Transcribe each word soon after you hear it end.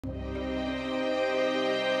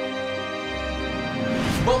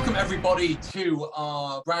Welcome everybody to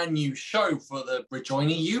our brand new show for the Rejoin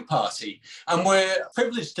EU party. And we're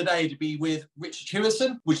privileged today to be with Richard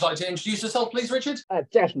Hewison. Would you like to introduce yourself, please, Richard?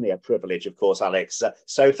 Definitely a privilege, of course, Alex.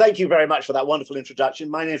 So thank you very much for that wonderful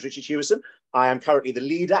introduction. My name is Richard Hewison. I am currently the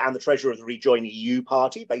leader and the treasurer of the Rejoin EU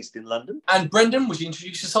party based in London. And Brendan, would you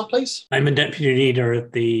introduce yourself, please? I'm a deputy leader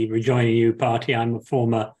of the Rejoin EU party. I'm a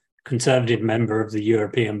former Conservative member of the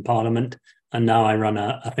European Parliament, and now I run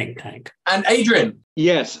a think tank. And Adrian?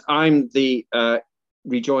 Yes, I'm the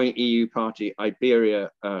Rejoin EU Party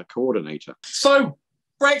Iberia coordinator. So,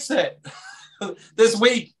 Brexit. This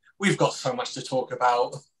week, we've got so much to talk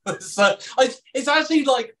about. So, it's actually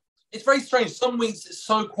like, it's very strange. Some weeks it's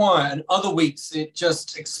so quiet, and other weeks it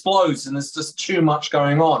just explodes, and there's just too much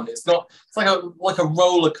going on. It's like a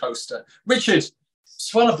roller coaster. Richard,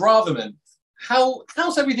 Suella Braverman,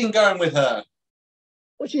 how's everything going with her?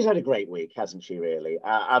 Well, she's had a great week, hasn't she, really?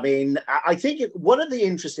 I think one of the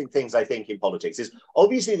interesting things, I think, in politics is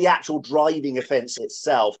obviously the actual driving offence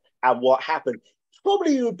itself and what happened.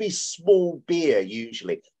 Probably would be small beer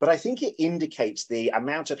usually, but I think it indicates the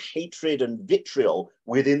amount of hatred and vitriol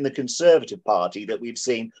within the Conservative Party that we've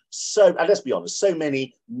seen. And let's be honest, so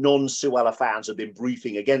many non-Suella fans have been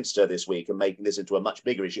briefing against her this week and making this into a much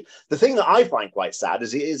bigger issue. The thing that I find quite sad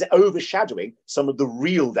is it is overshadowing some of the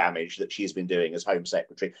real damage that she's been doing as Home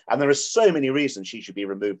Secretary. And there are so many reasons she should be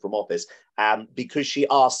removed from office because she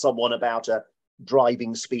asked someone about a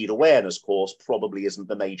driving speed awareness course probably isn't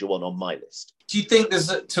the major one on my list. Do you think there's,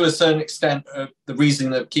 to a certain extent, the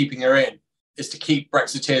reason of keeping her in is to keep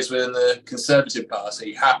Brexiteers within the Conservative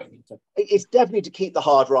Party happy? It's definitely to keep the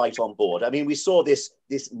hard right on board. I mean, we saw this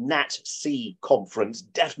NatC conference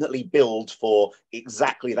definitely build for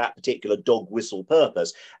exactly that particular dog whistle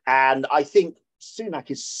purpose. And I think Sunak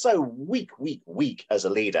is so weak as a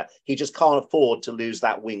leader. He just can't afford to lose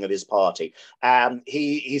that wing of his party.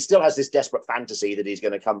 He still has this desperate fantasy that he's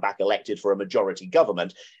going to come back elected for a majority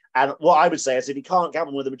government. And what I would say is if he can't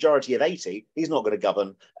govern with a majority of 80, he's not going to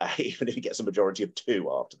govern even if he gets a majority of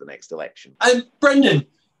 2 after the next election. And Brendan,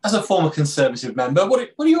 as a former Conservative member, what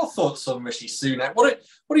are your thoughts on Rishi Sunak? What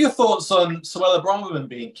are your thoughts on Suella Braverman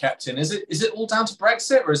being kept in? Is it all down to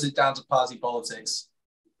Brexit or is it down to party politics?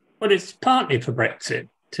 Well, it's partly for Brexit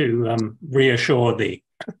to reassure the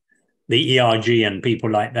ERG and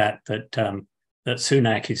people like that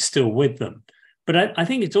Sunak is still with them. But I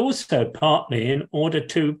think it's also partly in order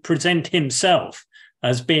to present himself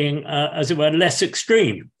as being, as it were, less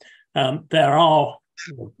extreme. There are,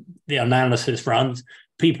 the analysis runs,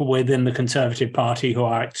 people within the Conservative Party who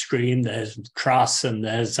are extreme. There's Truss and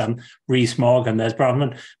there's Rees-Mogg and there's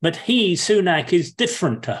Braverman. But Sunak, is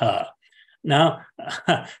different to her. Now,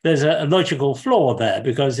 there's a logical flaw there,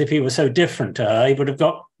 because if he was so different to her, he would have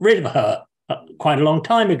got rid of her quite a long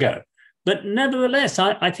time ago. But nevertheless,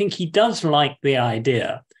 I think he does like the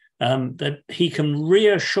idea that he can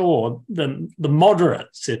reassure the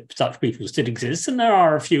moderates, if such people still exist, and there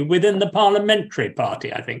are a few within the parliamentary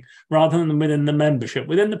party, I think, rather than within the membership.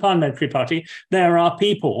 Within the parliamentary party, there are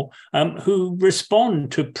people who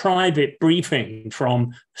respond to private briefing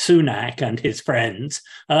from Sunak and his friends.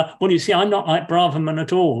 Well, you see, I'm not like Braverman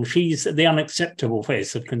at all. She's the unacceptable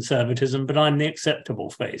face of conservatism, but I'm the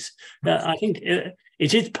acceptable face. I think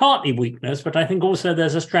it is partly weakness, but I think also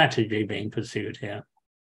there's a strategy being pursued here.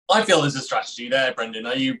 I feel there's a strategy there, Brendan.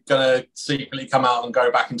 Are you going to secretly come out and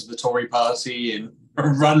go back into the Tory party and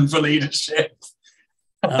run for leadership?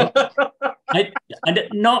 Don't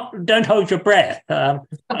hold your breath. The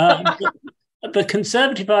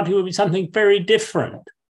Conservative Party would be something very different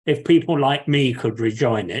if people like me could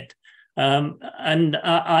rejoin it. And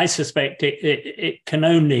I suspect it can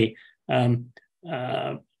only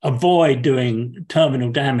avoid doing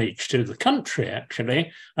terminal damage to the country,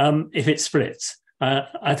 actually, if it splits.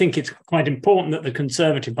 I think it's quite important that the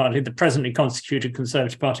Conservative Party, the presently constituted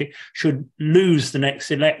Conservative Party, should lose the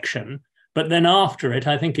next election. But then after it,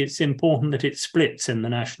 I think it's important that it splits in the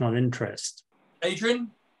national interest.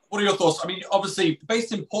 Adrian, what are your thoughts? I mean, obviously,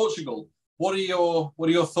 based in Portugal, what are your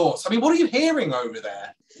thoughts? I mean, what are you hearing over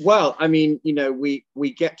there? Well, I mean, you know, we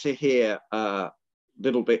get to hear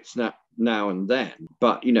little bits now and then,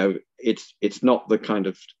 but you know, it's not the kind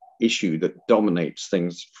of issue that dominates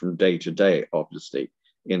things from day to day, obviously,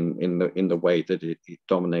 in the way that it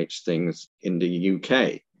dominates things in the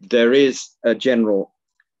UK. There is a general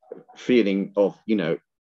feeling of, you know,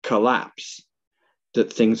 collapse,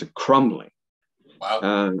 that things are crumbling.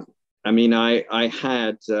 Wow. I mean, I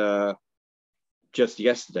had just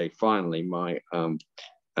yesterday, finally, my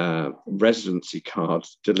residency card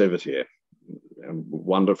delivered here.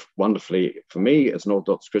 Wonderfully for me as an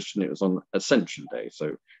Orthodox Christian, it was on Ascension Day,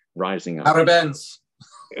 so rising up. Parabéns.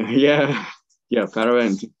 Yeah, yeah, Pharaoh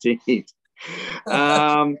indeed.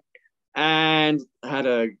 And had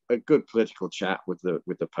a good political chat with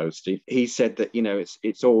the postie. He said that, you know,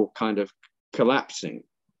 it's all kind of collapsing,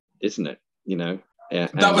 isn't it? You know,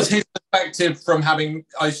 that was his perspective from having,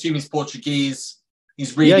 I assume he's Portuguese.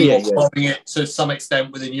 He's reading or following it to some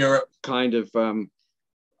extent within Europe. Kind of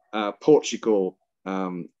Portugal,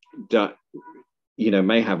 you know,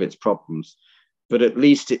 may have its problems, but at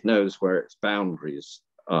least it knows where its boundaries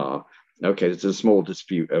are. Okay, there's a small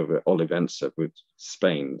dispute over Olivenza with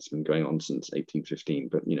Spain. It's been going on since 1815,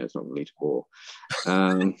 but, you know, it's not going to lead to war.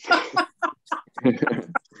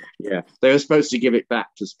 Yeah, they were supposed to give it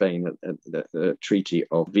back to Spain at the Treaty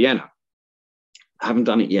of Vienna. Haven't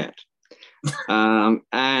done it yet.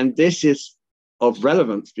 And this is of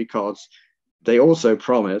relevance because they also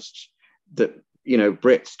promised that, you know,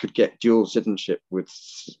 Brits could get dual citizenship with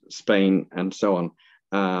Spain and so on,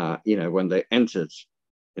 you know, when they entered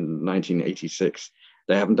in 1986.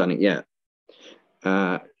 They haven't done it yet.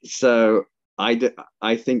 So I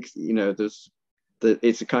think, you know,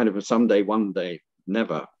 it's a kind of a someday, one day,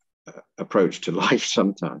 never approach to life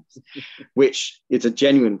sometimes, which is a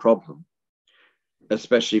genuine problem,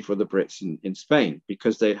 especially for the Brits in Spain,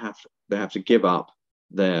 because they have to give up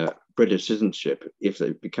their British citizenship if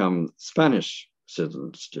they become Spanish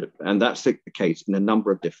citizenship. And that's the case in a number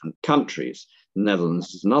of different countries. The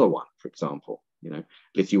Netherlands is another one, for example. You know,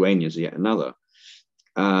 Lithuania is yet another.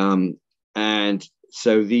 And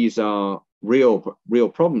so these are real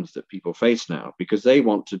problems that people face now, because they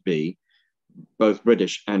want to be both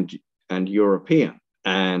British and European.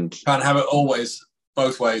 And can't have it always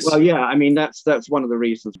both ways. Well, yeah, I mean, that's one of the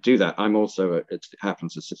reasons to do that. I'm also, it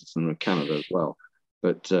happens, a citizen of Canada as well.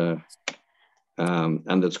 But,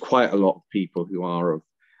 and there's quite a lot of people who are of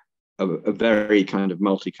a very kind of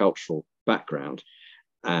multicultural background,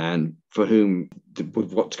 and for whom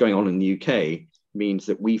what's going on in the UK means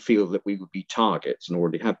that we feel that we would be targets, and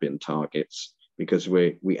already have been targets, because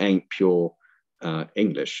we ain't pure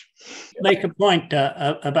English. Make a point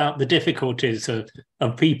about the difficulties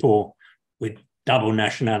of people with double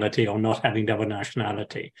nationality or not having double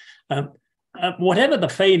nationality. Whatever the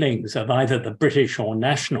failings of either the British or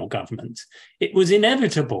national governments, it was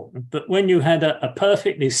inevitable that when you had a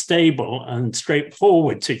perfectly stable and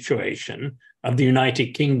straightforward situation of the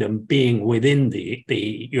United Kingdom being within the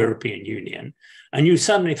European Union, and you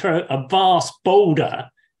suddenly throw a vast boulder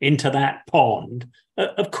into that pond,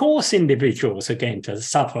 of course individuals are going to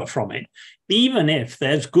suffer from it, even if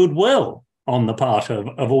there's goodwill on the part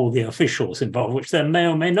of all the officials involved, which there may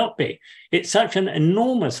or may not be. It's such an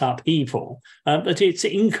enormous upheaval that it's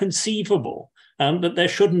inconceivable that there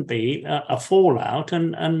shouldn't be a fallout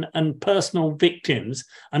and personal victims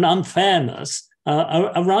and unfairness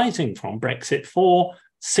arising from Brexit for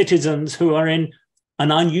citizens who are in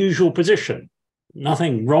an unusual position.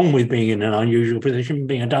 Nothing wrong with being in an unusual position,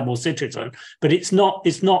 being a double citizen, but it's not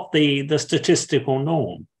the statistical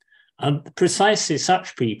norm. And precisely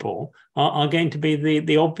such people are going to be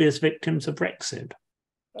the obvious victims of Brexit.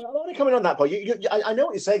 I want to comment on that point. I know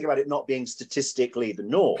what you're saying about it not being statistically the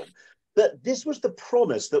norm, but this was the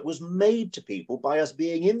promise that was made to people by us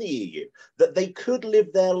being in the EU, that they could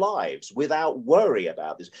live their lives without worry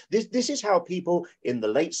about this. This is how people in the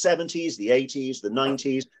late 70s, the 80s, the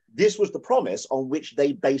 90s, this was the promise on which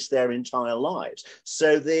they based their entire lives.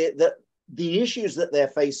 So the issues that they're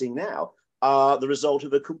facing now are the result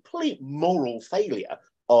of a complete moral failure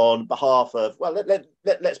on behalf of, well,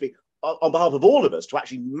 let's be, on behalf of all of us to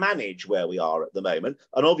actually manage where we are at the moment.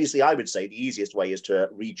 And obviously, I would say the easiest way is to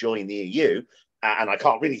rejoin the EU. And I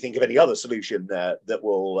can't really think of any other solution that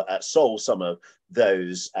will solve some of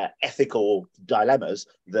those ethical dilemmas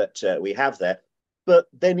that we have there. But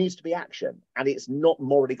there needs to be action, and it's not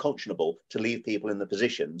morally conscionable to leave people in the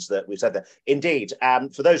positions that we've said there. Indeed,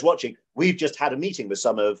 for those watching, we've just had a meeting with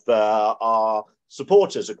some of our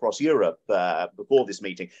supporters across Europe before this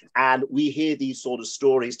meeting, and we hear these sort of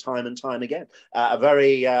stories time and time again. A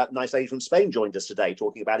very nice lady from Spain joined us today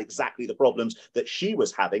talking about exactly the problems that she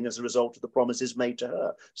was having as a result of the promises made to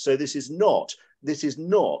her. So this is not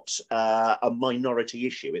a minority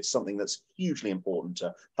issue. It's something that's hugely important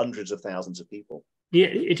to hundreds of thousands of people. Yeah,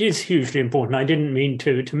 it is hugely important. I didn't mean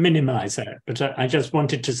to minimize that, but I just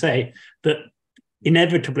wanted to say that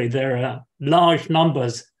inevitably there are large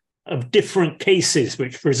numbers of different cases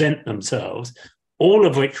which present themselves, all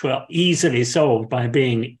of which were easily solved by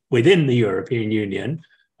being within the European Union.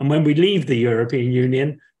 And when we leave the European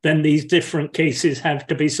Union, then these different cases have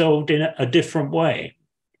to be solved in a different way.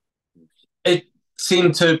 It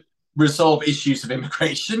seemed to resolve issues of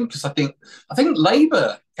immigration, because I think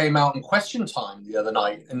Labour came out in Question Time the other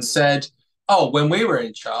night and said, oh, when we were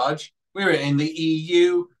in charge, we were in the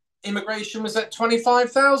EU, immigration was at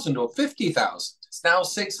 25,000 or 50,000. It's now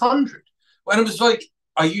 600. When it was like,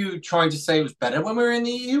 are you trying to say it was better when we were in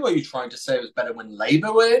the EU? Are you trying to say it was better when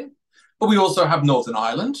Labour were in? But we also have Northern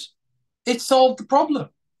Ireland. It solved the problem.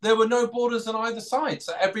 There were no borders on either side,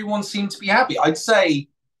 so everyone seemed to be happy. I'd say,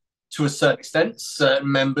 to a certain extent,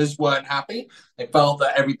 certain members weren't happy. They felt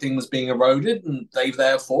that everything was being eroded, and they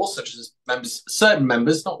therefore, such as certain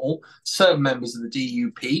members, not all, certain members of the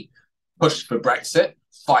DUP pushed for Brexit,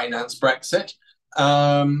 financed Brexit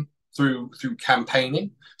through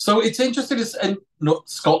campaigning. So it's interesting, and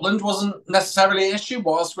Scotland wasn't necessarily an issue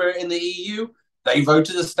whilst we're in the EU. They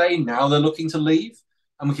voted to stay. Now they're looking to leave.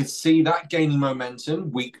 And we could see that gaining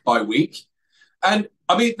momentum week by week. And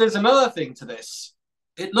I mean, there's another thing to this.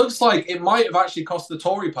 It looks like it might have actually cost the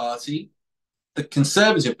Tory party, the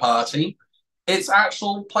Conservative Party, its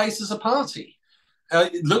actual place as a party.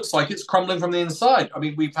 It looks like it's crumbling from the inside. I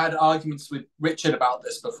mean, we've had arguments with Richard about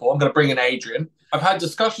this before. I'm going to bring in Adrian. I've had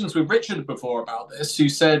discussions with Richard before about this, who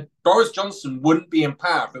said Boris Johnson wouldn't be in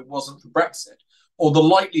power if it wasn't for Brexit, or the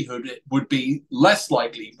likelihood it would be less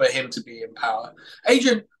likely for him to be in power.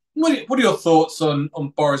 Adrian, what are your thoughts on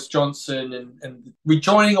Boris Johnson and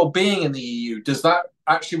rejoining or being in the EU? Does that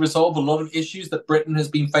actually resolve a lot of issues that Britain has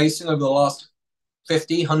been facing over the last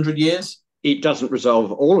 50, 100 years? It doesn't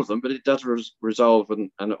resolve all of them, but it does resolve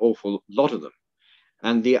an awful lot of them.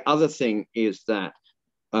 And the other thing is that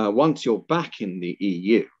once you're back in the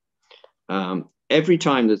EU, every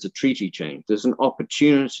time there's a treaty change, there's an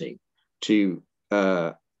opportunity to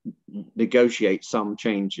negotiate some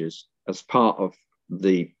changes as part of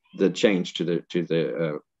the change to the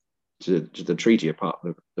treaty, a part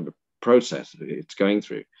of the process it's going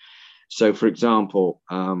through. So, for example,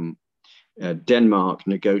 Denmark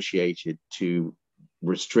negotiated to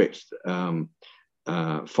restrict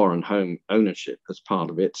foreign home ownership as part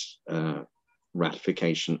of its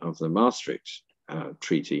ratification of the Maastricht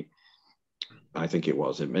Treaty. I think it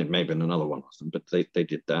was. It may have been another one of them, but they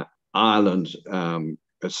did that. Ireland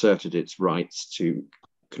asserted its rights to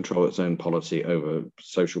control its own policy over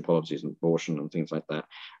social policies and abortion and things like that.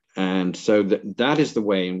 And so that is the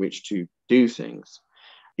way in which to do things.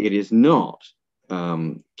 It is not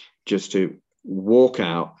just to walk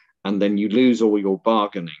out and then you lose all your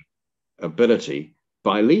bargaining ability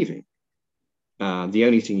by leaving. The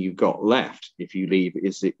only thing you've got left if you leave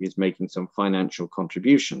is making some financial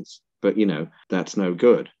contributions. But, that's no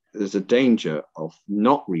good. There's a danger of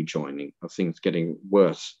not rejoining, of things getting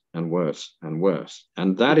worse and worse and worse.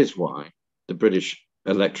 And that is why the British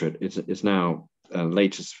electorate is now,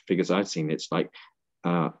 latest figures I've seen, it's like,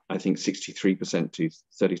 I think 63% to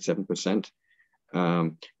 37%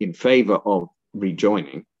 in favor of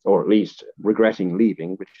rejoining, or at least regretting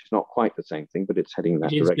leaving, which is not quite the same thing, but it's heading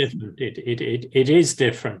that direction. It is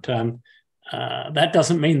different. That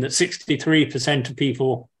doesn't mean that 63% of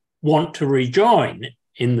people want to rejoin,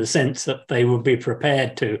 in the sense that they will be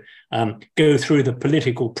prepared to go through the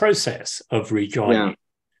political process of rejoining.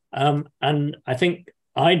 Yeah. And I think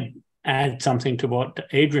I'd add something to what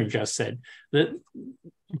Adrian just said, that,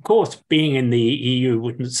 of course, being in the EU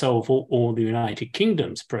wouldn't solve all the United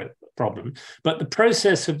Kingdom's problem, but the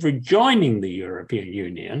process of rejoining the European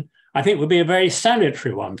Union, I think, would be a very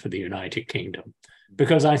salutary one for the United Kingdom,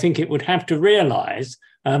 because I think it would have to realise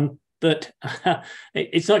that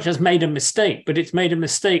it's not just made a mistake, but it's made a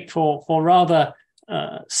mistake for rather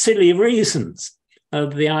silly reasons.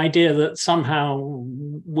 The idea that somehow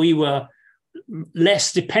we were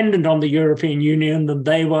less dependent on the European Union than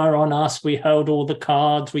they were on us. We held all the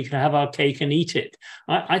cards, we could have our cake and eat it.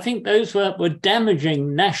 I think those were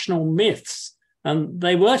damaging national myths, and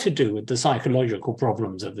they were to do with the psychological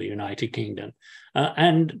problems of the United Kingdom.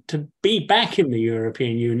 And to be back in the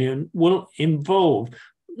European Union will involve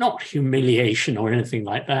not humiliation or anything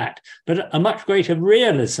like that, but a much greater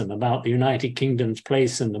realism about the United Kingdom's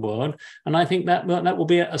place in the world. And I think that will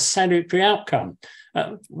be a salutary outcome.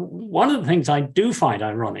 One of the things I do find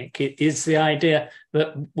ironic is the idea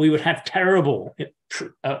that we would have terrible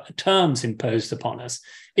terms imposed upon us.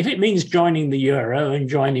 If it means joining the euro and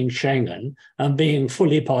joining Schengen and being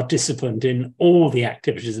fully participant in all the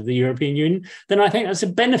activities of the European Union, then I think that's a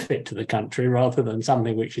benefit to the country rather than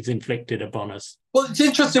something which is inflicted upon us. Well, it's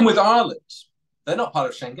interesting with Ireland. They're not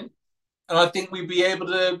part of Schengen. And I think we'd be able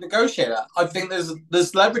to negotiate that. I think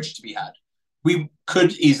there's leverage to be had. We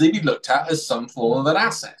could easily be looked at as some form of an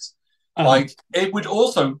asset. Like, it would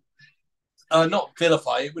also not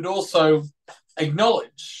vilify, it would also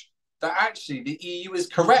acknowledge that actually the EU is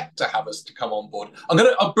correct to have us to come on board.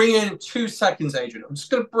 I'll bring in 2 seconds, Adrian. I'm just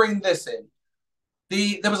going to bring this in.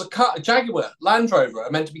 there was a Jaguar Land Rover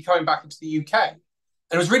meant to be coming back into the UK. And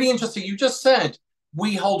it was really interesting. You just said,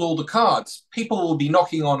 we hold all the cards. People will be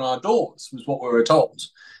knocking on our doors, was what we were told.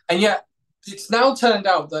 And yet it's now turned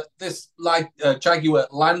out that this Jaguar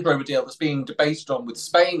Land Rover deal that's being debated on with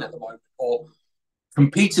Spain at the moment, or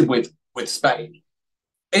competed with Spain,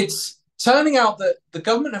 it's turning out that the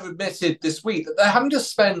government have admitted this week that they're having to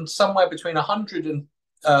spend somewhere between 100 and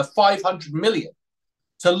 500 million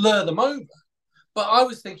to lure them over. But I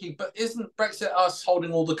was thinking, but isn't Brexit us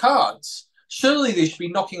holding all the cards? Surely they should be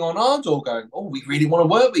knocking on our door going, oh, we really want to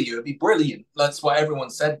work with you. It'd be brilliant. That's what everyone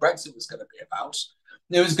said Brexit was going to be about.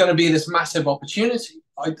 It was going to be this massive opportunity.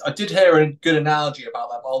 I did hear a good analogy about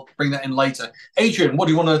that, but I'll bring that in later. Adrian, what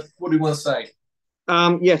do you want to say?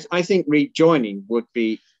 Yes, I think rejoining would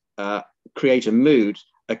be create a mood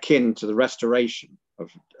akin to the restoration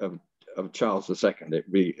of Charles II.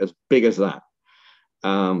 It'd be as big as that,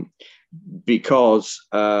 because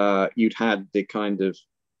you'd had the kind of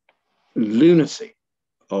lunacy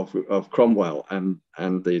of Cromwell and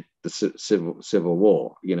the civil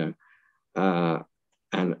war,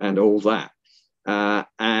 and all that,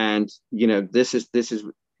 and this is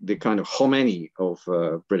the kind of homeny of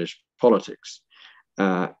British politics,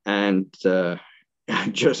 and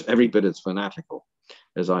just every bit as fanatical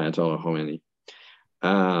as Ayatollah Khomeini.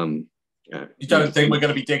 You don't think we're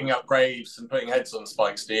going to be digging up graves and putting heads on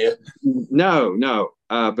spikes, do you? No.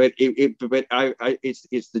 But it's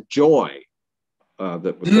the joy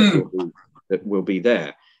that will be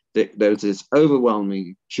there. There's this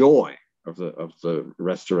overwhelming joy of the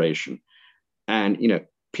restoration, and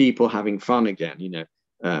people having fun again.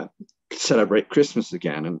 Celebrate Christmas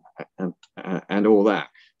again, and all that.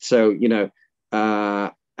 So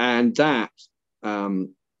and that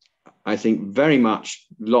I think very much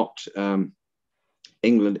locked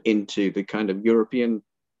England into the kind of European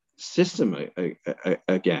system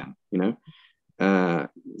again.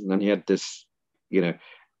 And he had this,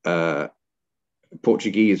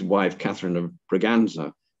 Portuguese wife, Catherine of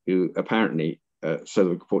Braganza, who apparently, so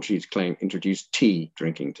the Portuguese claim, introduced tea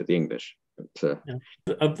drinking to the English.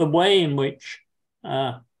 Of the way in which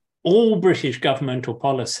all British governmental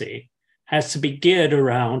policy has to be geared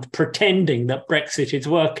around pretending that Brexit is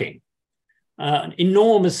working.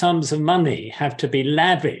 Enormous sums of money have to be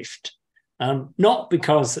lavished, not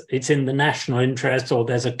because it's in the national interest or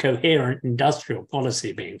there's a coherent industrial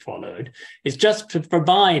policy being followed. It's just to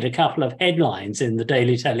provide a couple of headlines in the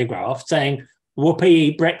Daily Telegraph saying,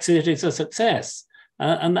 whoopee, Brexit is a success.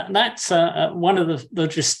 And that's one of the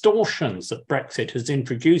distortions that Brexit has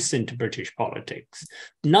introduced into British politics.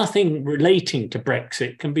 Nothing relating to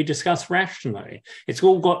Brexit can be discussed rationally. It's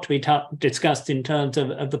all got to be discussed in terms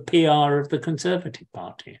of the PR of the Conservative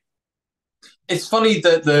Party. It's funny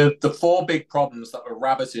that the four big problems that were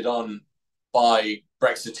rabbited on by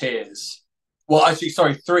Brexiteers, well, actually,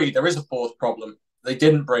 sorry, three, there is a fourth problem they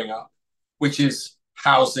didn't bring up, which is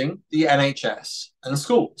housing, the NHS, and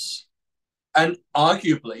schools. And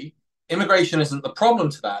arguably, immigration isn't the problem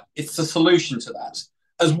to that, it's the solution to that,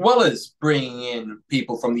 as well as bringing in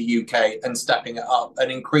people from the UK and stepping it up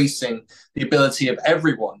and increasing the ability of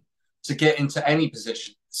everyone to get into any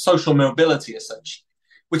position, social mobility essentially,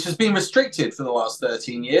 which has been restricted for the last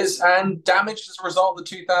 13 years and damaged as a result of the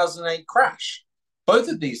 2008 crash. Both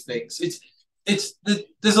of these things,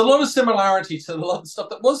 there's a lot of similarity to a lot of stuff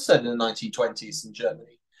that was said in the 1920s in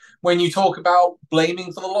Germany. When you talk about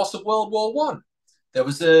blaming for the loss of World War I, there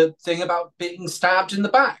was a thing about being stabbed in the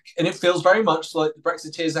back, and it feels very much like the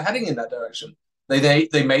Brexiteers are heading in that direction. They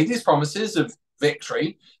made these promises of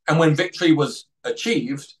victory, and when victory was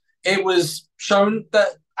achieved, it was shown that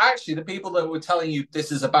actually the people that were telling you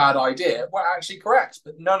this is a bad idea were actually correct.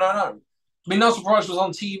 But no. I mean, Nigel Farage was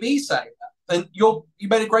on TV saying that, and you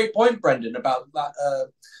made a great point, Brendan, about that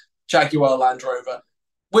Jaguar Land Rover.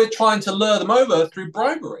 We're trying to lure them over through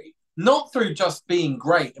bribery, not through just being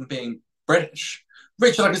great and being British.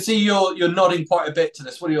 Richard, I can see you're nodding quite a bit to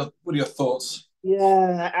this. What are your thoughts?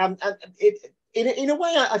 Yeah, in a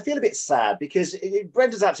way, I feel a bit sad because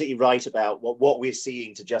Brendan's absolutely right about what we're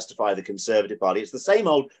seeing to justify the Conservative Party. It's the same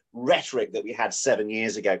old rhetoric that we had 7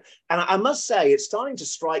 years ago. And I must say, it's starting to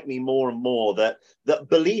strike me more and more that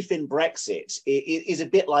belief in Brexit is a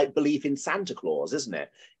bit like belief in Santa Claus, isn't it?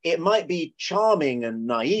 It might be charming and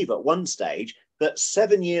naive at one stage, but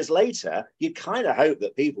 7 years later, you kind of hope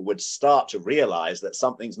that people would start to realize that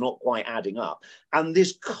something's not quite adding up. And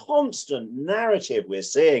this constant narrative we're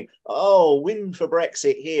seeing, oh, win for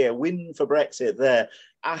Brexit here, win for Brexit there.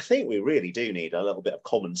 I think we really do need a little bit of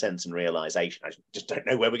common sense and realization. I just don't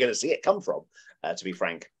know where we're going to see it come from, to be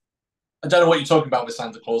frank. I don't know what you're talking about with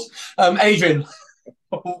Santa Claus. Adrian.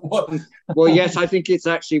 Well, yes, I think it's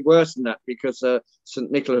actually worse than that, because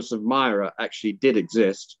St. Nicholas of Myra actually did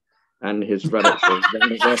exist, and his relics are there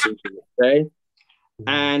to this day.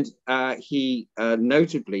 And he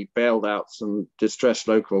notably bailed out some distressed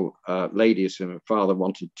local ladies whom her father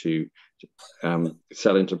wanted to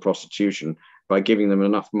sell into prostitution by giving them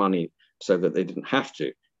enough money so that they didn't have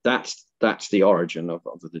to. That's the origin of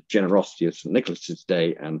the generosity of St. Nicholas's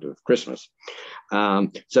Day and of Christmas.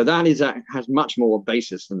 So that has much more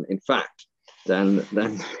basis in fact than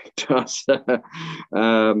does the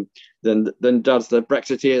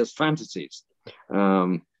Brexiteers' fantasies.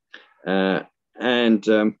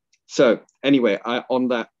 So anyway, on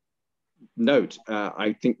that note,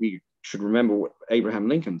 I think we should remember what Abraham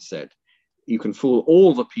Lincoln said: you can fool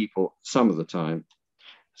all the people some of the time,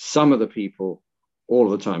 some of the people all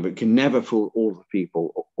the time, but you can never fool all the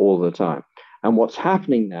people all the time. And what's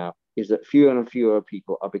happening now is that fewer and fewer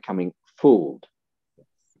people are becoming fooled.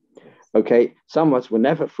 Okay, some of us were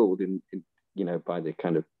never fooled by the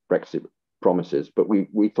kind of Brexit promises, but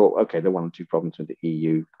we thought, okay, there are one or two problems with the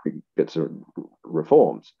EU, bits of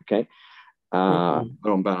reforms, okay? But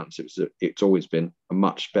on balance, it's always been a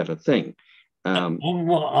much better thing.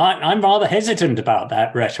 Well, I'm rather hesitant about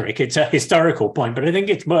that rhetoric. It's a historical point, but I think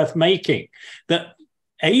it's worth making that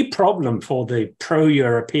a problem for the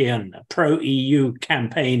pro-European, pro-EU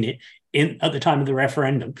campaign at the time of the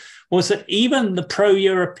referendum was that even the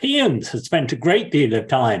pro-Europeans had spent a great deal of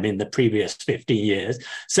time in the previous 15 years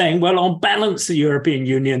saying, well, on balance, the European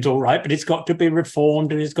Union's all right, but it's got to be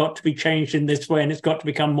reformed and it's got to be changed in this way and it's got to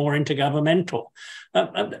become more intergovernmental.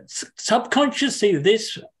 Subconsciously,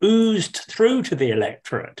 this oozed through to the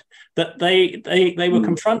electorate, that they were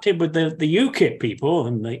confronted with the UKIP people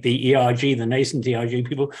and the ERG, the nascent ERG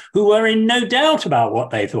people, who were in no doubt about what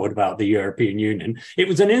they thought about the European Union. It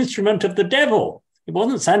was an instrument of the devil. It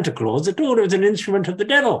wasn't Santa Claus at all. It was an instrument of the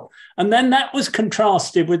devil. And then that was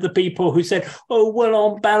contrasted with the people who said, oh, well,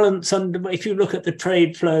 on balance, and if you look at the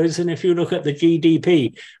trade flows and if you look at the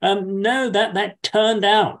GDP, no, that turned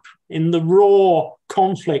out in the raw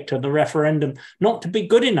conflict of the referendum not to be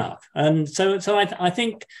good enough. And so I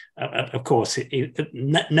think, of course,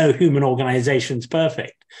 no human organization is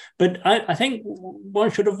perfect, but I think one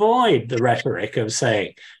should avoid the rhetoric of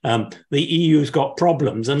saying the EU's got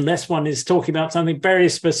problems unless one is talking about something very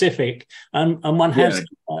specific and one has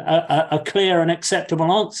a clear and acceptable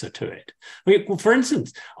answer to it. I mean, for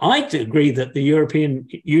instance, I agree that the European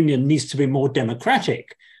Union needs to be more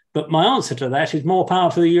democratic, but my answer to that is more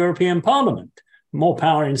power for the European Parliament, more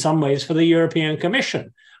power in some ways for the European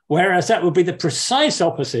Commission, whereas that would be the precise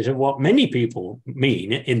opposite of what many people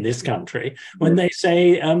mean in this country when they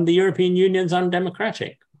say the European Union's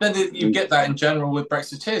undemocratic. Then you get that in general with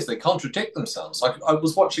Brexiteers. They contradict themselves. I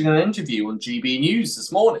was watching an interview on GB News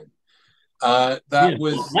this morning. Was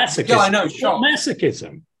masochism. Yeah, I know, shock.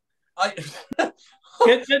 Masochism.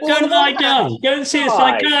 Go lie down. Go and see a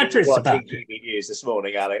psychiatrist about it. GB News this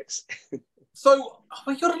morning, Alex. So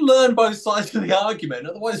you've got to learn both sides of the argument.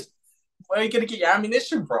 Otherwise, where are you going to get your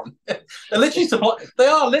ammunition from? They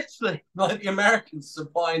are literally like the Americans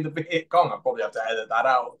supplying the Viet Cong. I'll probably have to edit that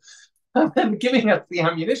out. And then giving us the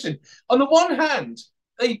ammunition. On the one hand,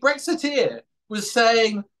 a Brexiteer was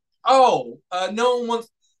saying, no one wants,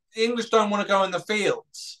 the English don't want to go in the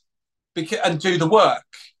fields and do the work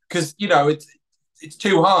because, it's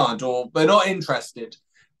too hard or they're not interested.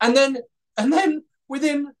 And then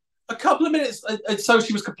within a couple of minutes, so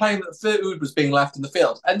she was complaining that food was being left in the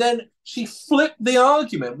field. And then she flipped the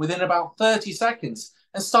argument within about 30 seconds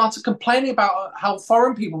and started complaining about how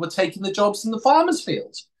foreign people were taking the jobs in the farmers'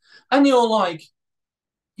 fields. And you're like,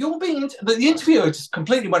 the interviewer just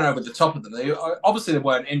completely went over the top of them. Obviously, they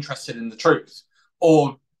weren't interested in the truth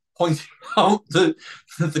or pointing out the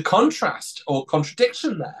contrast or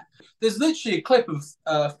contradiction there. There's literally a clip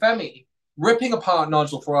of Femi ripping apart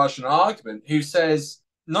Nigel Farage in an argument who says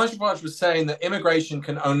Nigel Farage was saying that immigration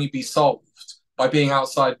can only be solved by being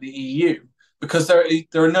outside the EU because there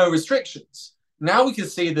are no restrictions. Now we can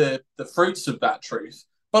see the fruits of that truth.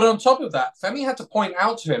 But on top of that, Femi had to point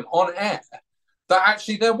out to him on air that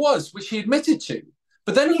actually there was, which he admitted to.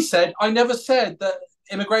 But then he said, I never said that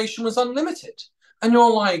immigration was unlimited. And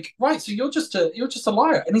you're like, right, so you're just a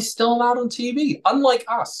liar. And he's still allowed on TV, unlike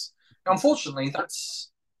us. Unfortunately, that's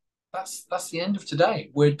the end of today.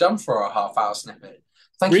 We're done for our half-hour snippet.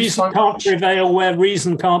 Thank you so much. Reason can't prevail where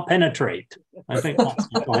reason can't penetrate. I think that's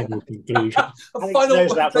the final conclusion. Alex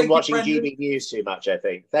knows that from watching GB News too much, I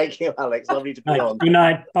think. Thank you, Alex. Lovely to be on. Good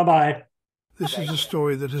night. Bye-bye. This is a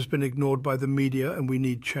story that has been ignored by the media and we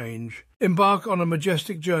need change. Embark on a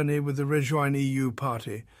majestic journey with the Rejoin EU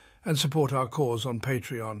party and support our cause on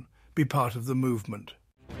Patreon. Be part of the movement.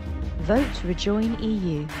 Vote Rejoin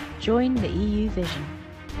EU. Join the EU vision.